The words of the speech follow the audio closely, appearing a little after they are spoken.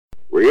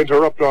we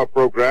interrupt our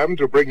program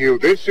to bring you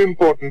this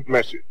important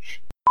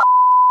message.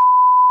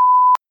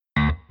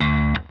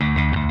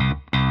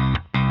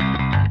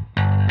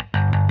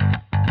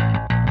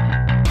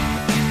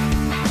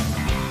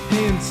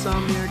 Hey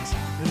Insomniacs,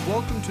 and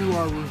welcome to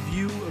our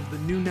review of the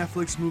new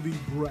Netflix movie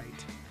Bright.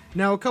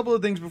 Now, a couple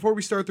of things before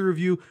we start the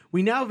review.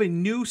 We now have a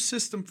new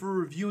system for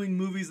reviewing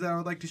movies that I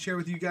would like to share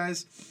with you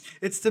guys.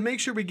 It's to make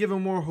sure we give a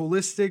more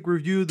holistic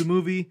review of the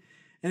movie,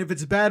 and if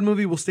it's a bad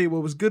movie, we'll state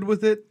what was good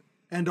with it,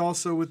 and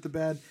also with the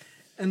bad.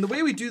 And the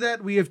way we do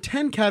that, we have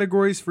 10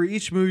 categories for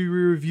each movie we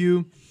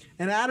review,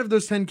 and out of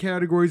those 10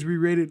 categories, we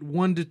rate it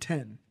 1 to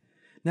 10.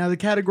 Now, the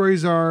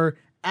categories are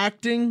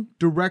acting,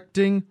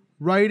 directing,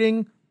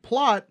 writing,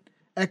 plot,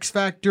 X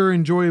Factor,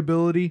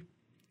 enjoyability,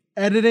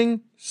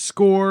 editing,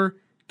 score,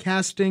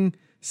 casting,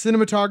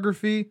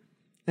 cinematography,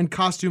 and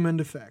costume and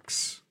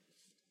effects.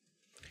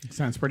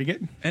 Sounds pretty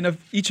good. And of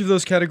each of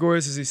those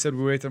categories, as he said,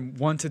 we rate them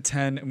 1 to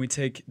 10, and we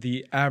take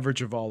the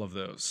average of all of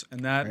those.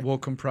 And that will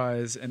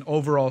comprise an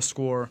overall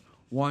score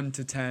 1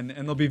 to 10,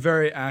 and they'll be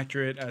very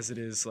accurate as it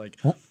is like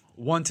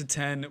 1 to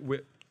 10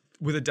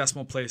 with a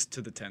decimal place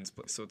to the tens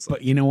place. So it's like,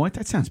 But you know what?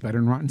 That sounds better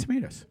than Rotten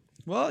Tomatoes.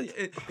 well,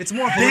 it's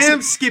more Damn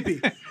holistic.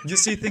 Skippy. You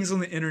see things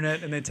on the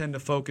internet, and they tend to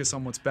focus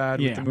on what's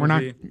bad with the movie. we're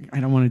not. I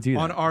don't want to do that.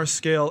 On our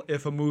scale,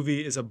 if a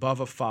movie is above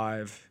a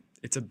 5,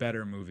 it's a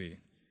better movie.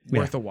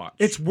 Worth a watch.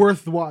 It's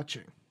worth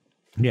watching.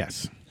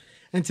 Yes.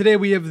 And today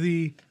we have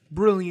the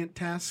brilliant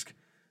task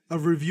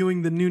of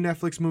reviewing the new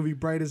Netflix movie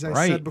Bright, as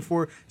I said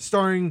before,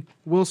 starring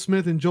Will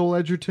Smith and Joel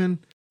Edgerton.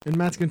 And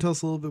Matt's going to tell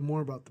us a little bit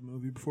more about the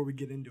movie before we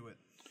get into it.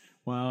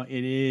 Well,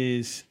 it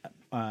is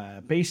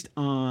based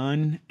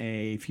on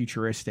a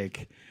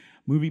futuristic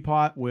movie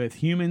plot with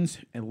humans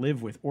and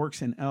live with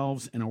orcs and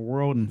elves in a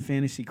world and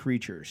fantasy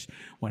creatures.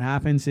 What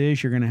happens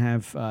is you're going to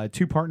have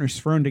two partners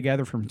thrown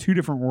together from two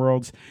different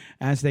worlds.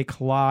 As they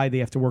collide, they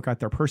have to work out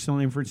their personal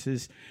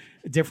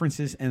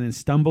differences, and then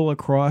stumble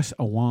across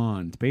a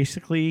wand,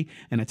 basically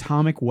an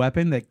atomic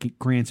weapon that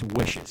grants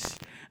wishes,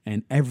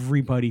 and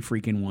everybody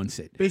freaking wants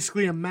it.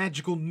 Basically a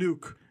magical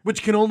nuke,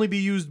 which can only be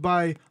used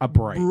by A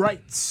Bright.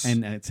 Brights.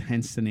 And that's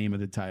hence the name of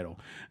the title.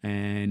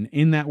 And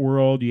in that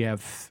world, you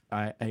have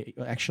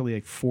actually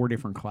like 4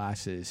 different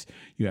classes.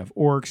 You have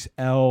orcs,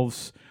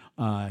 elves,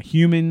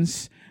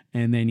 humans,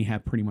 and then you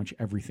have pretty much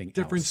everything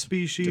different else.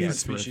 species, Different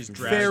species,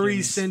 fairies,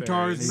 dragons,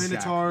 centaurs, fairies.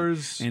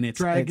 minotaurs, And it's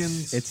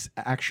dragons. It's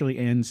actually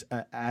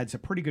adds a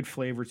pretty good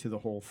flavor to the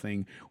whole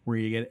thing, where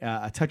you get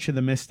a touch of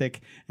the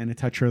mystic and a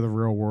touch of the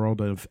real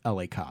world of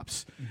LA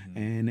Cops.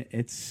 And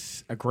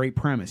it's a great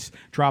premise.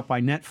 Dropped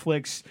by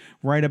Netflix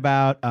right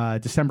about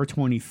December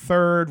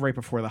 23rd, right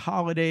before the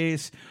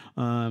holidays.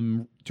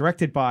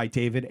 Directed by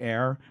David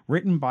Ayer,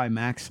 written by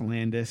Max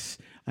Landis,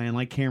 and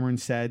like Cameron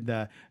said,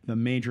 the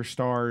major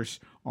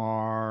stars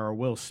are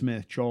Will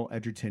Smith, Joel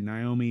Edgerton,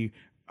 Naomi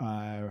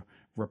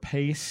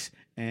Rapace,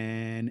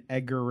 and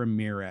Edgar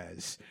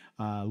Ramirez,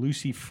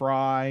 Lucy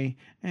Fry,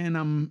 and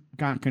I'm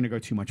not going to go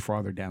too much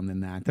farther down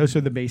than that. Those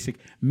are the basic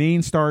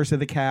main stars of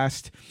the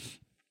cast.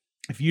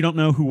 If you don't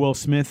know who Will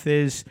Smith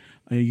is,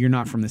 you're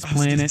not from this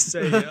planet.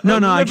 No,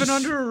 living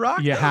under a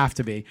rock. You have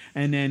to be.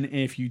 And then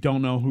if you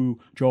don't know who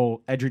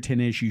Joel Edgerton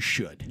is, you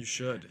should.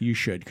 You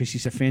should, because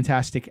he's a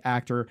fantastic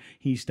actor.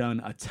 He's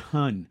done a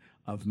ton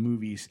of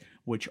movies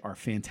which are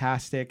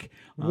fantastic.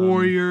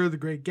 Warrior, The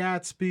Great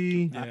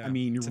Gatsby, Yeah, I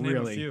mean, to name a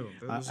really. few.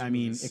 Those I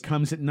mean, movies. It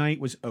Comes at Night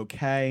was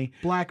okay.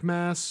 Black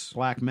Mass.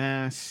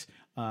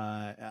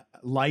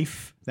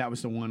 Life, that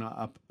was the one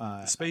up.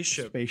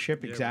 Spaceship. Spaceship,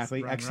 Yeah, with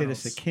exactly. Ryan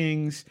Exodus Reynolds. of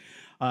Kings.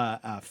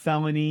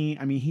 Felony.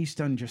 I mean, he's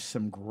done just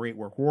some great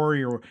work.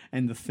 Warrior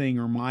and The Thing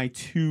are my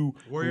two.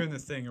 Warrior and The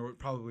Thing are what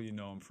probably you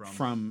know him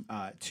From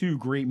two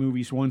great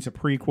movies. One's a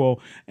prequel,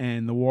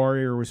 and The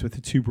Warrior was with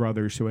the two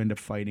brothers who end up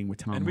fighting with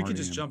Tom And we Hardy can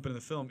just in it. jump into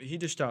the film. He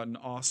dished out an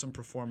awesome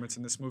performance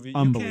in this movie. You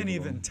Unbelievable. can't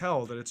even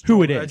tell that it's Who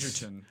Joel it is.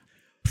 Edgerton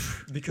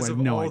because I of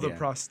have no all the idea.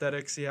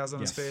 prosthetics he has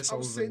on his Yes. face, I all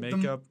would of say the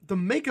makeup. The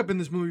makeup in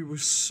this movie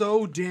was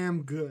so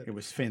damn good. It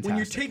was When you're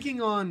fantastic.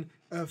 taking on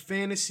a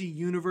fantasy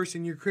universe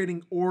and you're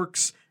creating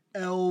orcs,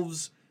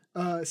 elves,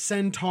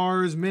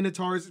 centaurs,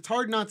 minotaurs, it's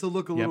hard not to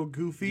look a little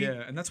goofy.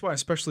 Yeah, and that's why,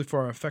 especially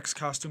for our effects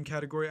costume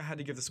category, I had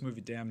to give this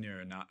movie damn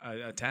near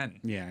a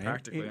 10. Yeah,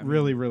 practically. it I mean,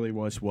 really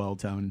was well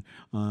done.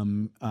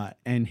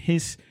 And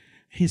his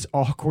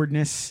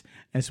awkwardness,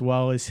 as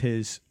well as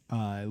his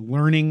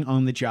learning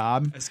on the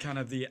job. as kind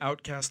of the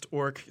outcast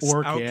orc,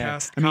 yeah.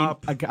 outcast I mean,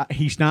 cop. a guy,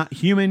 he's not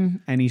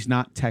human, and he's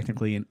not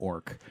technically an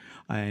orc.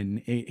 And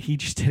he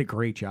just did a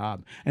great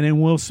job. And then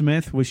Will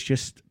Smith was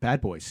just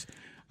Bad Boys.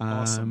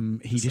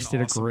 Awesome. He just an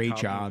did a awesome great cop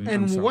job. movie.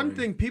 I'm And one sorry.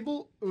 thing,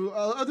 people,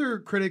 other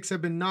critics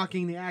have been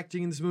knocking the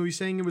acting in this movie,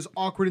 saying it was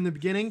awkward in the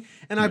beginning,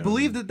 and I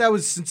believe that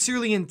was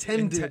sincerely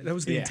intended. that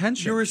was the Yeah.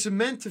 intention. You were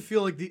meant to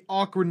feel like the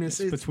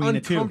awkwardness. It's between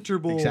the two.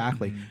 uncomfortable.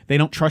 Exactly. They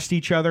don't trust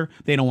each other.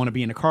 They don't want to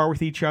be in a car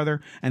with each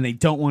other, and they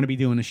don't want to be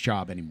doing this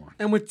job anymore.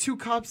 And with two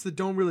cops that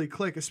don't really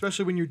click,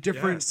 especially when you're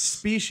different Yes.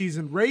 species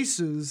and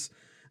races,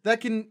 that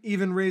can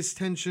even raise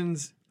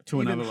tensions To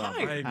even another level.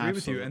 higher. I agree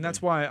with you, and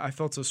that's why I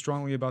felt so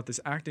strongly about this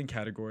acting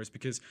categories,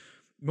 because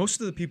most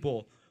of the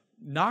people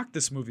knocked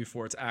this movie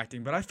for its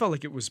acting, but I felt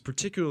like it was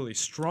particularly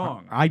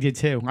strong. I did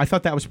too. I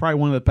thought that was probably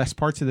one of the best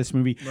parts of this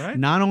movie. Right?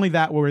 Not only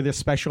that, were the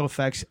special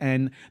effects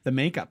and the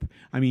makeup.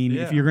 I mean,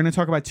 if Yeah. you're going to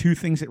talk about two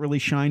things that really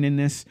shine in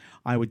this,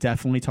 I would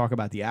definitely talk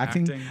about the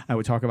acting. I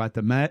would talk about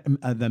the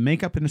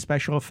makeup and the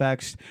special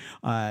effects.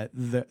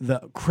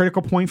 The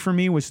critical point for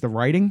me was the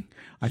writing.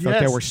 I thought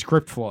there Yes. were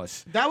script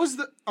flaws. That was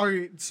the all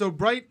right. So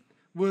Bright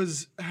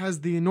has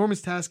the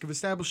enormous task of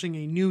establishing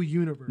a new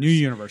universe. New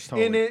universe,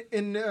 totally.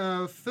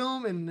 In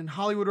film and in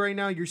Hollywood right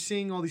now, you're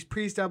seeing all these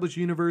pre-established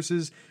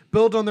universes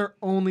built on their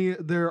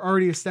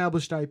already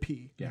established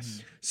IP.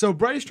 Yes. So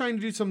Bright is trying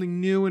to do something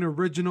new and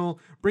original,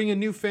 bring a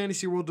new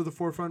fantasy world to the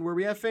forefront where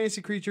we have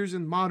fantasy creatures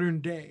in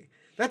modern day.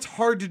 That's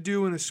hard to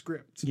do in a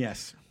script.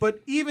 Yes. But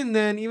even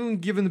then, even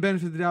given the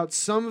benefit of the doubt,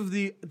 some of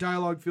the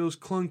dialogue feels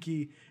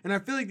clunky, and I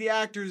feel like the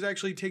actors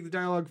actually take the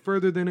dialogue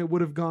further than it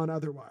would have gone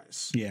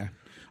otherwise. Yeah.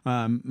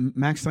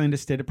 Max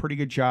Landis did a pretty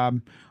good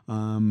job.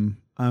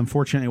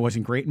 Unfortunately, it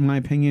wasn't great in my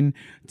opinion.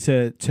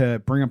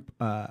 To bring up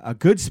a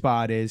good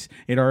spot is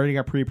it already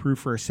got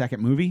pre-approved for a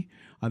second movie.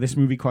 This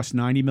movie cost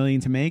 $90 million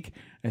to make.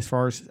 As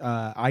far as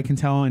I can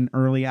tell in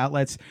early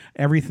outlets,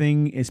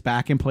 everything is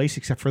back in place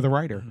except for the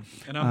writer.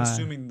 And I'm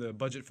assuming the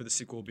budget for the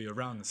sequel will be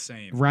around the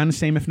same. Around the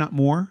same, if not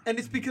more. And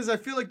it's because I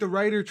feel like the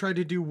writer tried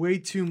to do way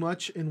too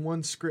much in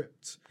one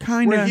script.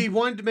 Kinda. Where he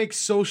wanted to make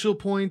social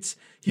points,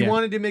 he Yeah.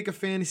 wanted to make a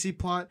fantasy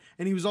plot,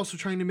 and he was also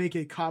trying to make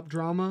a cop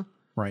drama.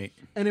 Right.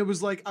 And it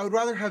was like, I would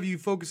rather have you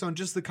focus on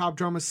just the cop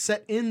drama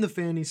set in the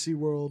fantasy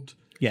world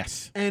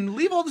Yes. and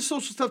leave all the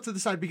social stuff to the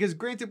side, because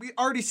granted, we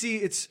already see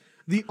it's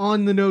the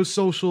on-the-nose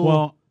social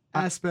Well,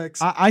 aspects.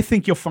 I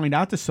think you'll find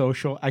out the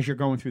social as you're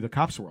going through the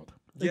cops world.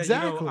 Yeah,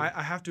 Exactly.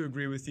 I have to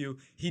agree with you.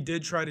 He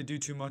did try to do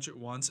too much at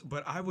once,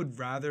 but I would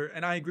rather,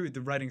 and I agree with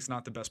the writing's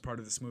not the best part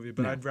of this movie,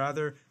 but I'd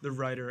rather the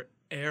writer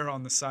err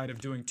on the side of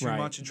doing too Right,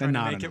 much and than trying to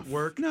not make enough. it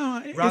work,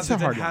 No, it's rather a than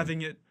hard one.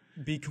 having it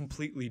be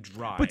completely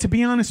dry. But to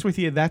be honest with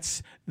you,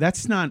 that's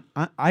not.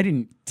 I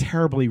didn't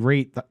terribly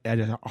rate at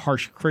a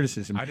harsh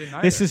criticism. I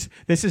didn't This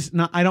either. is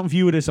not. I don't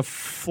view it as a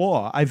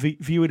flaw. I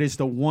view it as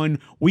the one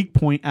weak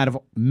point out of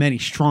many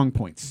strong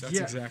points. That's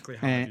Yeah. exactly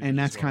how I viewed it And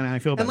that's as well. kind of how I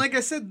feel about And it. like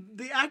I said,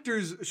 the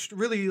actors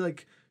really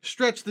like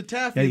stretched the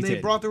taffy, Yeah, and they they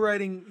did. brought the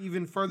writing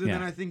even further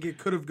than Yeah. I think it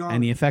could have gone.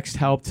 And the effects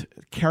helped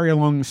carry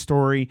along the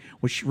story,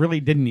 which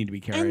really didn't need to be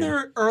carried. And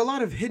there are a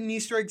lot of hidden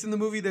Easter eggs in the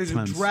movie. There's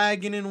Tons. a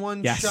dragon in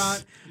one Yes.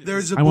 shot.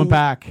 There's a I went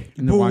back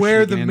and watched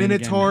Beware it the again and again.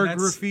 Minotaur And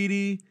that's-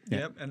 graffiti.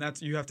 Yep, and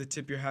that's you have to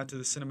tip your hat to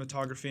the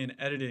cinematography and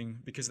editing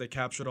because they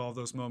captured all of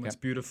those moments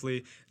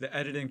beautifully. The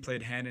editing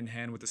played hand in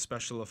hand with the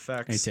special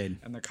effects. It did.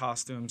 And the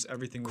costumes,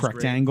 everything was correct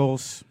great.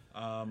 angles.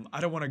 I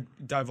don't want to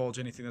divulge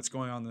anything that's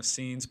going on in the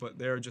scenes, but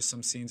there are just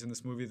some scenes in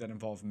this movie that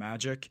involve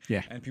magic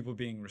Yeah. and people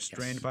being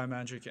restrained by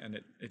magic, and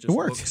it just It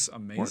worked. looks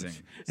amazing.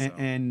 Worked. So-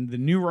 And the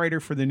new writer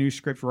for the new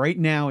script right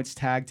now, it's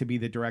tagged to be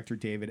the director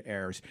David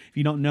Ayers. If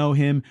you don't know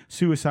him,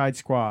 Suicide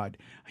Squad.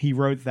 He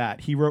wrote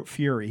that. He wrote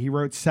Fury. He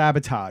wrote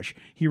Sabotage.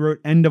 He wrote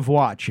End of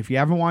Watch. If you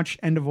haven't watched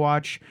End of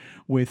Watch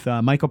with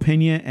Michael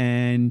Pena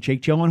and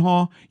Jake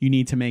Gyllenhaal, you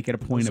need to make it a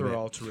point those of are it.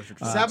 all terrific.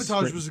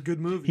 Sabotage great. was a good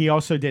movie. He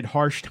also did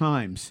Harsh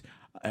Times.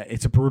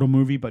 It's a brutal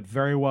movie, but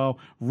very well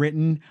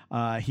written.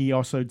 He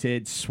also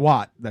did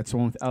SWAT. That's the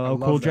one with LL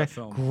love Cool J. that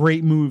film.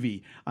 Great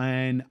movie.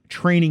 And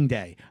Training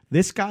Day.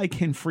 This guy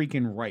can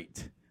freaking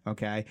write.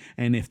 Okay,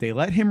 and if they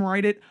let him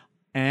write it,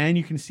 and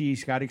you can see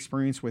he's got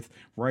experience with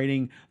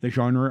writing the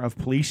genre of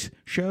police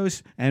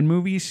shows and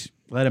movies,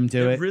 let him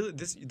do it. Really,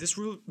 this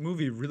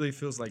movie really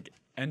feels like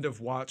End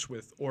of Watch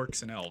with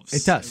orcs and elves.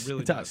 It does. It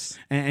really does.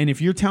 And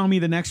if you're telling me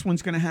the next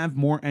one's going to have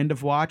more End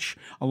of Watch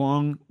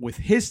along with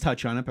his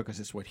touch on it,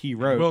 because it's what he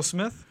wrote, Will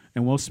Smith.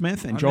 and Will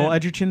Smith and Joel in.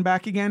 Edgerton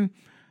back again,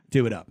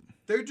 do it up.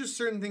 There are just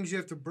certain things you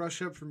have to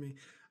brush up for me.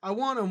 I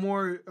want a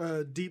more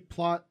deep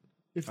plot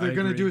if they're I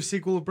going to agree. do a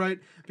sequel of Bright,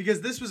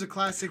 because this was a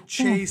classic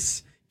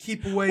chase,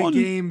 keep away Well,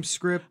 game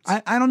script.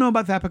 I don't know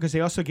about that because they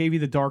also gave you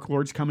the Dark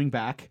Lords coming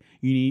back.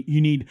 You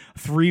need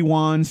 3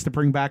 wands to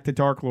bring back the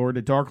Dark Lord.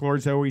 The Dark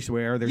Lords always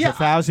wear. There's Yeah,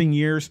 1,000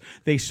 years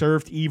they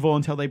served evil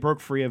until they broke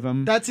free of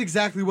them. That's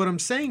exactly what I'm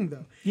saying,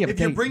 though. Yeah, but if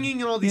you're they- bringing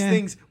in all these yeah.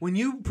 things, when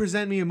you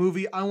present me a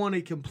movie, I want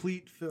a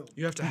complete film.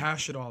 You have to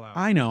hash it all out.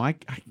 I know. I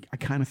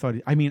kind of thought.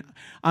 I mean,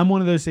 I'm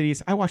one of those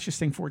idiots. I watched this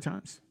thing 4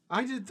 times.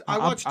 I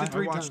watched it I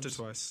 3 watched times. it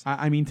twice.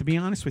 I mean, to be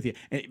honest with you,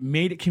 it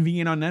made it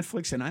convenient on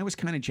Netflix, and I was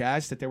kind of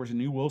jazzed that there was a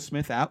new Will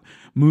Smith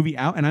movie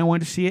out, and I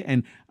wanted to see it.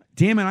 And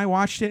damn it, I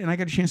watched it, and I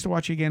got a chance to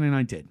watch it again, and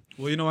I did.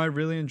 Well, I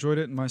really enjoyed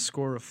it, and my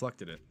score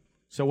reflected it.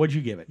 So what'd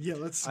you give it? Yeah,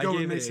 let's I go with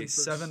gave Mason it a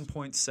first.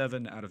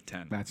 7.7 out of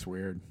 10. That's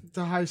weird. It's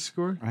a high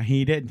score.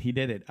 He did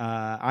it.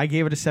 I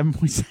gave it a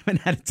 7.7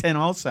 out of 10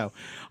 also.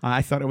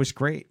 I thought it was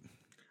great.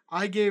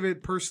 I gave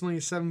it personally a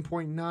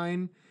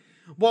 7.9.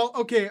 Well,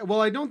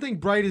 I don't think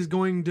Bright is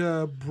going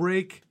to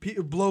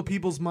blow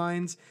people's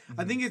minds.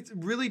 I think it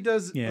really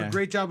does Yeah. a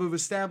great job of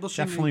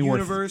establishing Definitely a worth-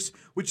 universe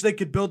which they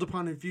could build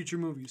upon in future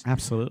movies.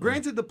 Absolutely.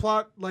 Granted, the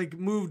plot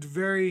moved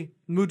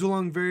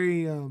along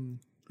very.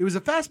 It was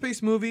a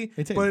fast-paced movie,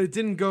 It did. but it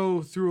didn't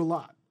go through a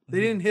lot. They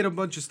didn't hit a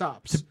bunch of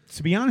stops.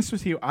 To be honest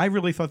with you, I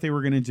really thought they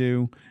were going to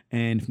do,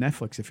 and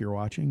Netflix, if you're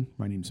watching,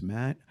 my name's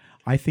Matt,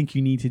 I think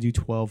you need to do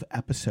 12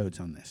 episodes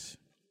on this.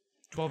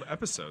 12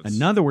 episodes.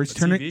 In other words,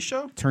 turn it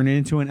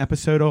into an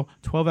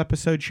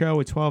 12-episode show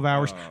with 12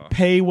 hours.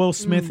 Pay Will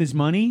Smith his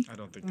money. I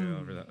don't think they'll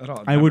ever that.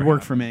 That'll I would never work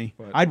happen, for me.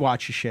 but- I'd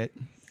watch the shit.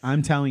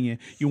 I'm telling you.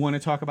 You want to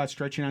talk about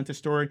stretching out the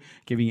story,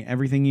 giving you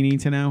everything you need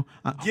to know.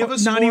 Give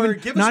us not more- even,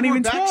 give us not more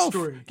even 12.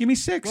 backstory. Give me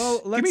 6.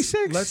 Well, Give me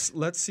 6.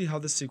 Let's see how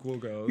the sequel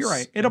goes. You're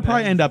right. It'll and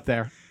probably then end up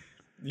there.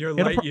 You're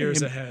It'll light pro-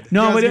 years it- ahead.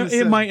 No, Yeah, I was but gonna it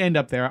say. might end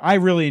up there. I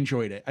really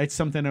enjoyed it. It's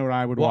something that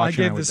I would Well, watch. I and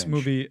gave would this binge.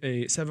 movie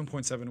a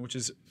 7.7, which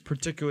is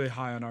particularly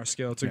high on our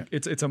scale.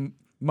 It's a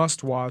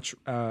must watch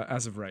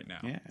as of right now.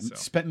 Yeah, and So.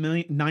 spent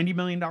 $90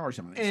 million on it.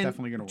 It's And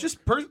definitely going to work. just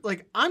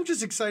I'm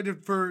just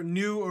excited for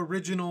new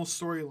original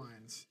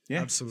storylines.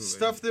 Yeah. Absolutely.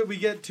 Stuff that we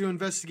get to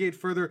investigate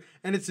further,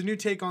 and it's a new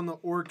take on the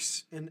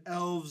orcs and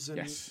elves and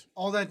Yes.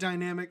 all that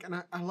dynamic, and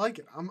I like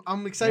it.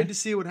 I'm excited to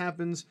see what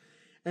happens,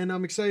 and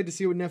I'm excited to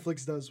see what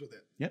Netflix does with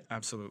it.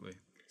 Absolutely.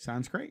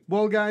 Sounds great.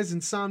 Well, guys,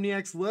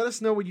 Insomniacs, let us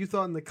know what you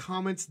thought in the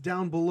comments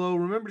down below.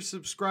 Remember to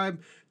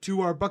subscribe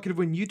to our Bucket of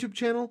Wind YouTube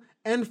channel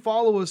and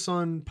follow us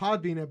on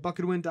Podbean at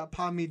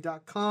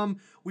bucketofwind.podme.com.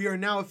 We are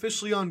now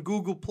officially on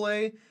Google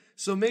Play,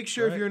 so make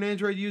sure if Right. you're an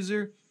Android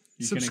user,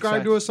 You can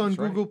subscribe to us on that's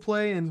right. Google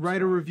Play and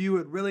write a review.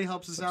 It really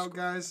helps us out,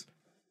 guys.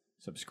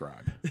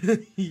 Subscribe.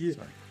 Yeah.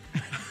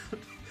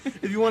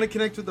 If you want to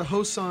connect with the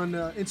hosts on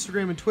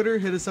Instagram and Twitter,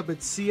 hit us up at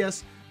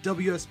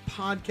CSWS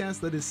Podcast.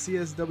 That is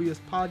CSWS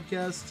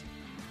Podcast.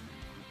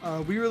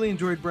 We really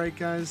enjoyed Bright,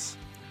 guys.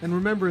 And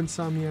remember,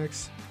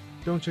 Insomniacs,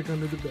 don't check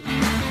under the bed.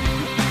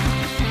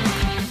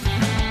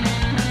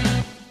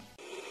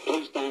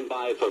 Please stand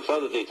by for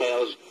further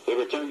details. We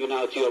return you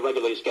now to your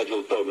regularly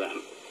scheduled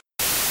program.